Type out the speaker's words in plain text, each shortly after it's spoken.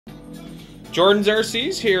Jordan's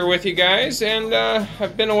RC's here with you guys, and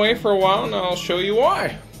I've been away for a while, and I'll show you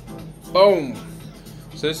why. Boom!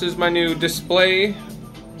 So this is my new display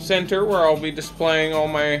center where I'll be displaying all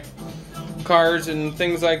my cars and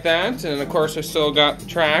things like that, and of course I still got the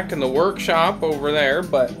track and the workshop over there,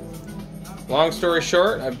 but long story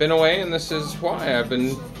short, I've been away, and this is why. I've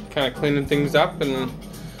been kind of cleaning things up, and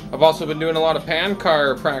I've also been doing a lot of pan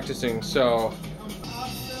car practicing, so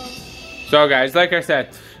guys, like I said,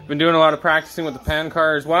 I've been doing a lot of practicing with the pan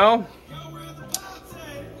car as well.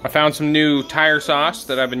 I found some new tire sauce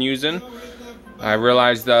that I've been using. I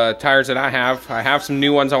realized the tires that I have some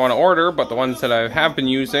new ones I want to order, but the ones that I have been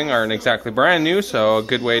using aren't exactly brand new, so a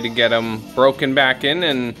good way to get them broken back in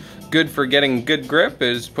and good for getting good grip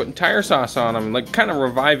is putting tire sauce on them, like kind of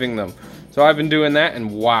reviving them. So I've been doing that,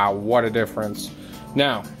 and wow, what a difference.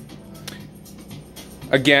 Now,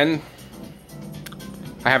 again,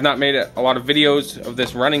 I have not made a lot of videos of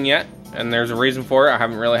this running yet, and there's a reason for it. I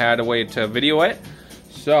haven't really had a way to video it.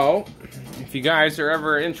 So, if you guys are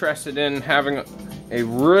ever interested in having a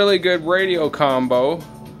really good radio combo,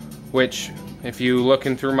 which if you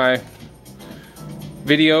looking through my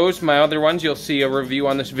videos, my other ones, you'll see a review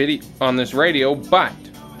on this radio, but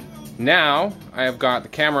now I have got the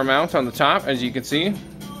camera mount on the top, as you can see,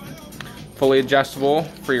 fully adjustable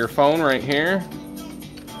for your phone right here.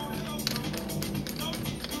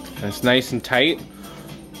 And it's nice and tight.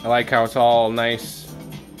 I like how it's all nice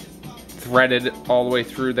threaded all the way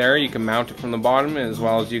through there. You can mount it from the bottom as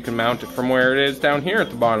well as you can mount it from where it is down here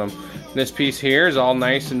at the bottom. This piece here is all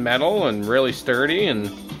nice and metal and really sturdy,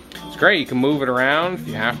 and it's great. You can move it around if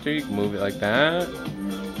you have to. You can move it like that.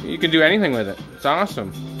 You can do anything with it. It's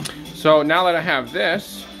awesome. So now that I have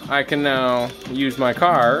this, I can now use my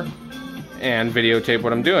car and videotape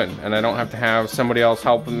what I'm doing, and I don't have to have somebody else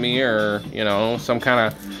helping me, or you know, some kind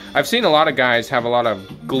of, I've seen a lot of guys have a lot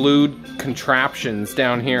of glued contraptions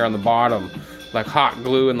down here on the bottom, like hot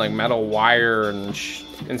glue and like metal wire and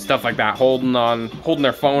stuff like that, holding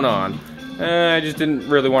their phone on. I just didn't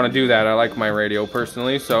really want to do that. I like my radio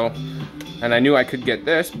personally, so, and I knew I could get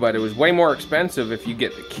this, but it was way more expensive if you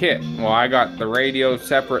get the kit. Well, I got the radio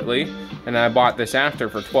separately, and I bought this after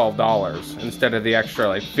for $12 instead of the extra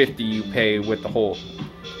like $50 you pay with the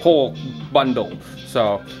whole bundle.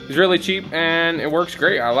 So it's really cheap and it works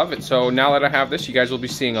great. I love it. So now that I have this, you guys will be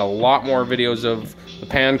seeing a lot more videos of the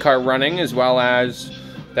pan car running, as well as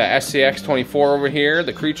the SCX-24 over here,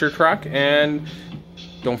 the creature truck, and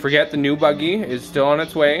don't forget the new buggy is still on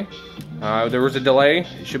its way. There was a delay.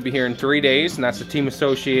 It should be here in 3 days, and that's the Team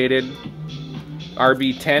Associated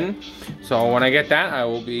RB10. So when I get that, I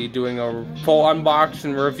will be doing a full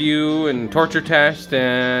unboxing review and torture test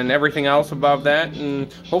and everything else above that,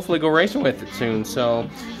 and hopefully go racing with it soon. So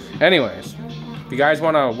anyways, if you guys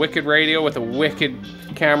want a wicked radio with a wicked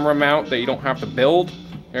camera mount that you don't have to build,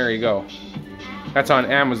 there you go. That's on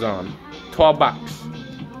Amazon. 12 bucks.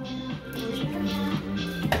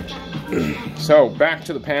 So back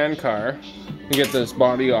to the pan car. Let me get this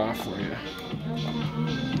body off for you.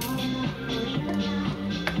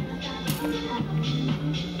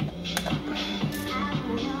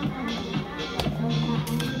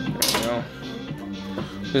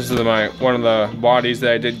 This is one of the bodies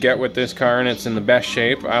that I did get with this car, and it's in the best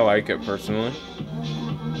shape. I like it personally.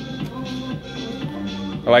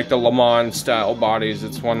 I like the Le Mans style bodies.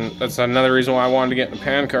 That's another reason why I wanted to get into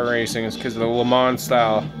pan car racing, is because of the Le Mans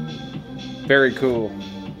style. Very cool.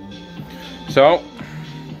 So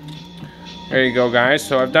there you go, guys.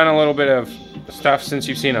 So I've done a little bit of stuff since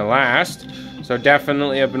you've seen it last. So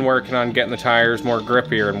definitely I've been working on getting the tires more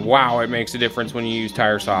grippier, and wow, it makes a difference when you use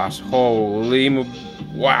tire sauce. Holy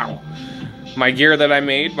wow. My gear that I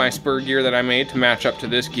made, my spur gear that I made to match up to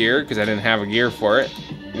this gear, because I didn't have a gear for it,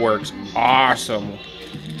 works awesome.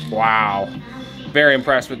 Wow. Very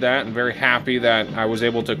impressed with that, and very happy that I was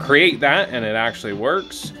able to create that and it actually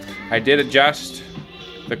works. I did adjust.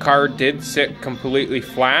 The car did sit completely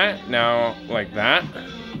flat, now like that.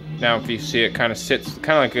 Now if you see, it kind of sits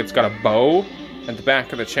kind of like it's got a bow at the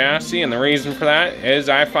back of the chassis, and the reason for that is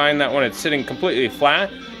I find that when it's sitting completely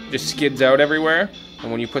flat, it just skids out everywhere. And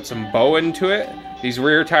when you put some bow into it, these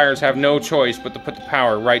rear tires have no choice but to put the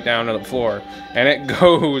power right down to the floor. And it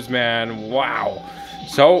goes, man, wow.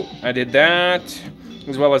 So I did that,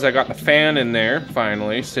 as well as I got the fan in there,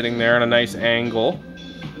 finally, sitting there at a nice angle.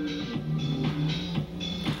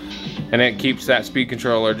 And it keeps that speed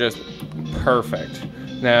controller just perfect.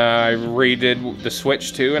 Now I redid the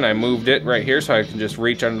switch too, and I moved it right here so I can just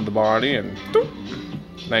reach under the body, and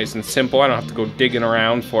nice and simple. I don't have to go digging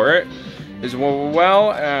around for it. As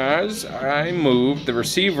well as I moved the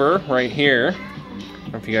receiver right here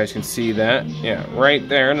don't know if you guys can see that. Yeah, right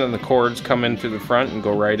there, and then the cords come in through the front and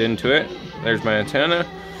go right into it. There's my antenna.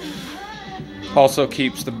 Also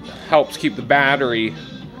helps keep the battery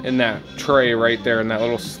in that tray right there in that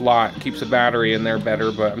little slot. Keeps the battery in there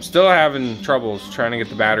better, but I'm still having troubles trying to get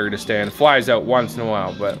the battery to stay in. It flies out once in a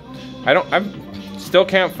while, but I still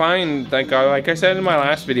can't find, like I said in my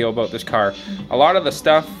last video about this car, a lot of the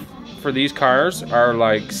stuff for these cars are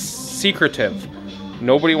like secretive.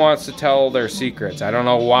 Nobody wants to tell their secrets. I don't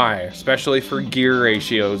know why, especially for gear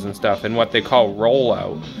ratios and stuff and what they call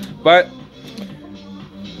rollout. But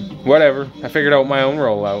whatever, I figured out my own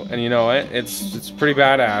rollout, and you know what? It's pretty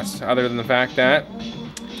badass. Other than the fact that,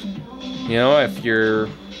 you know, if you're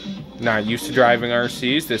not used to driving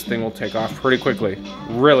RCs, this thing will take off pretty quickly,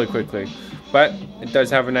 really quickly. But it does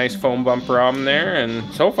have a nice foam bumper on there,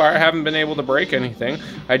 and so far I haven't been able to break anything.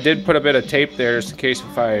 I did put a bit of tape there just in case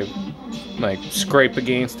if I like scrape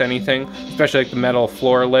against anything, especially like the metal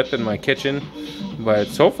floor lip in my kitchen. But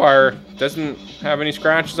so far it doesn't have any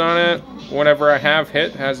scratches on it. Whatever I have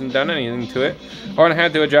hit hasn't done anything to it. Oh, and I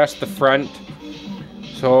had to adjust the front.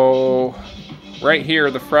 So right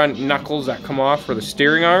here, the front knuckles that come off for the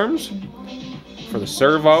steering arms, for the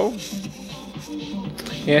servo,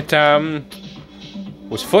 it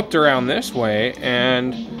was flipped around this way,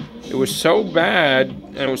 and it was so bad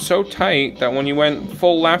and it was so tight that when you went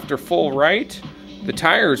full left or full right, the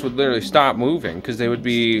tires would literally stop moving because they would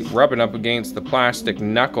be rubbing up against the plastic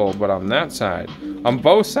knuckle, but on that side, on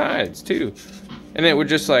both sides too. And it would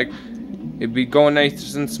just like, it'd be going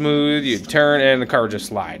nice and smooth, you'd turn and the car would just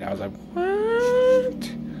slide. I was like,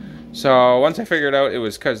 what? So once I figured out it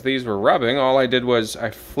was because these were rubbing, all I did was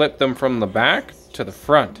I flipped them from the back to the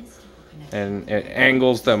front. And it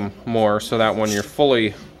angles them more so that when you're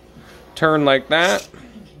fully turned like that,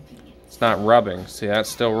 it's not rubbing. See, that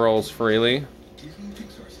still rolls freely.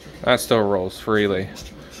 That still rolls freely.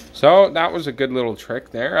 So that was a good little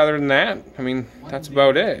trick there. Other than that, I mean, that's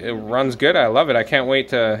about it. It runs good. I love it. I can't wait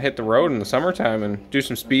to hit the road in the summertime and do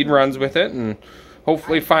some speed runs with it and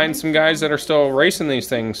hopefully find some guys that are still racing these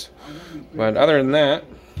things. But other than that,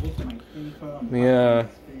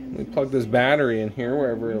 we plug this battery in here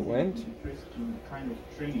wherever it went. Kind of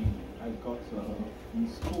training I got in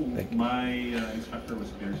school. My instructor was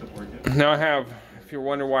peer supportive. Now I have, if you're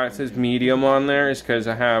wondering why it says medium on there, is because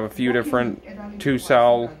I have a few different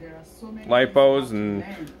 2-cell lipos, and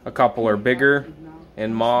a couple are bigger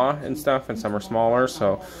and mah and stuff, and some are smaller.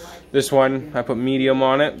 So this one I put medium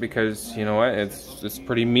on it because, you know what, it's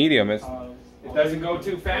pretty medium. It doesn't go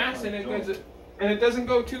too fast and it doesn't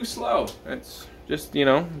go too slow. It's just, you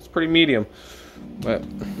know, it's pretty medium. But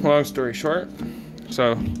long story short,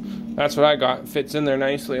 so that's what I got. Fits in there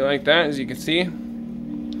nicely like that, as you can see.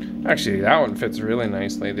 Actually, that one fits really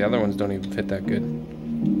nicely. The other ones don't even fit that good.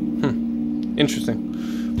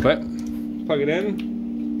 Interesting. But plug it in.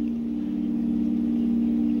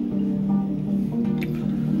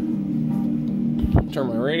 Turn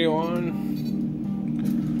my radio on.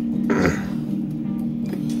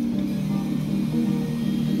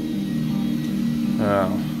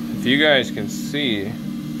 Now, if you guys can see, I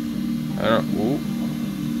don't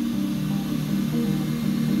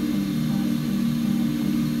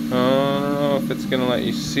know if it's gonna let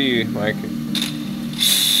you see, Mike.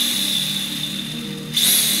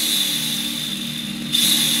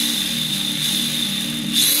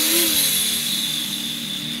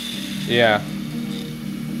 Yeah,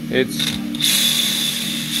 it's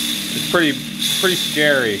pretty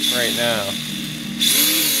scary right now.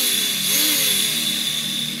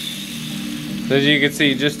 As you can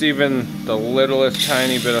see, just even the littlest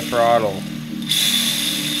tiny bit of throttle.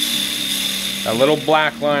 That little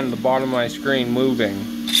black line at the bottom of my screen moving.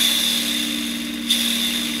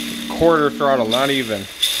 Quarter throttle, not even. And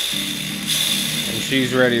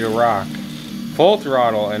she's ready to rock. Full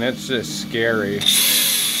throttle, and it's just scary.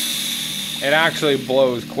 It actually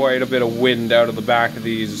blows quite a bit of wind out of the back of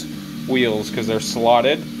these wheels because they're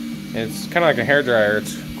slotted. It's kind of like a hairdryer.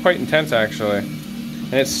 It's quite intense, actually.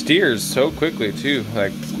 And it steers so quickly too,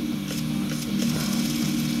 like,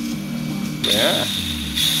 yeah.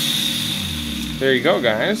 There you go,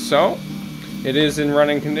 guys. So, it is in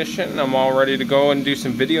running condition. I'm all ready to go and do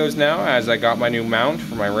some videos now as I got my new mount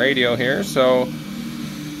for my radio here. So,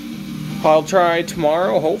 I'll try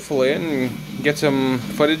tomorrow, hopefully, and get some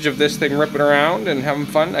footage of this thing ripping around and having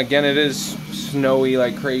fun. Again, it is snowy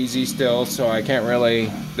like crazy still, so I can't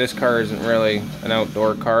really, this car isn't really an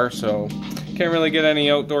outdoor car, so can't really get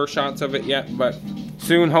any outdoor shots of it yet, but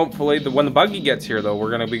soon, hopefully. When the buggy gets here, though, we're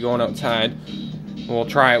going to be going outside. We'll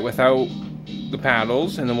try it without the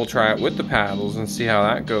paddles, and then we'll try it with the paddles and see how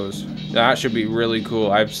that goes. That should be really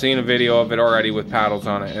cool. I've seen a video of it already with paddles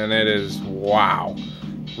on it, and it is, wow,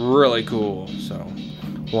 really cool. So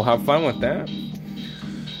we'll have fun with that.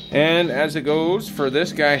 And as it goes for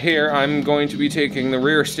this guy here, I'm going to be taking the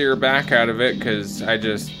rear steer back out of it because I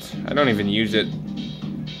don't even use it.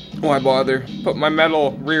 Why bother? Put my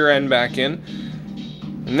metal rear end back in,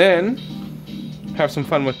 and then have some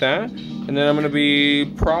fun with that. And then I'm going to be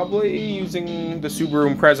probably using the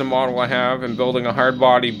Subaru Impreza model I have and building a hard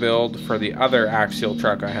body build for the other Axial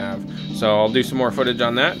truck I have. So I'll do some more footage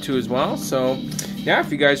on that too as well. So yeah,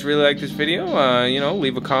 if you guys really like this video, you know,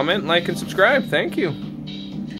 leave a comment, like, and subscribe. Thank you.